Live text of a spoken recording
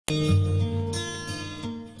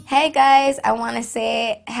Hey guys, I want to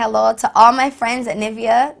say hello to all my friends at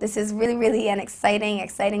Nivea. This is really an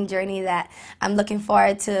exciting journey that I'm looking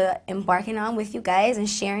forward to embarking on with you guys and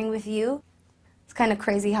sharing with you. It's kind of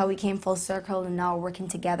crazy how we came full circle and now we're working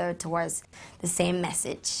together towards the same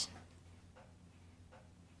message.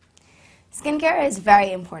 Skincare is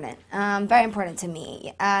very important to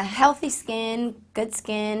me. Healthy skin, good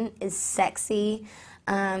skin is sexy.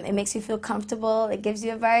 It makes you feel comfortable. It gives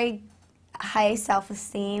you a very high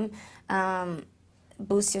self-esteem,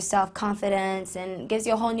 boosts your self-confidence, and gives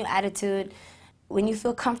you a whole new attitude. When you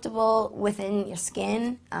feel comfortable within your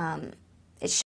skin, it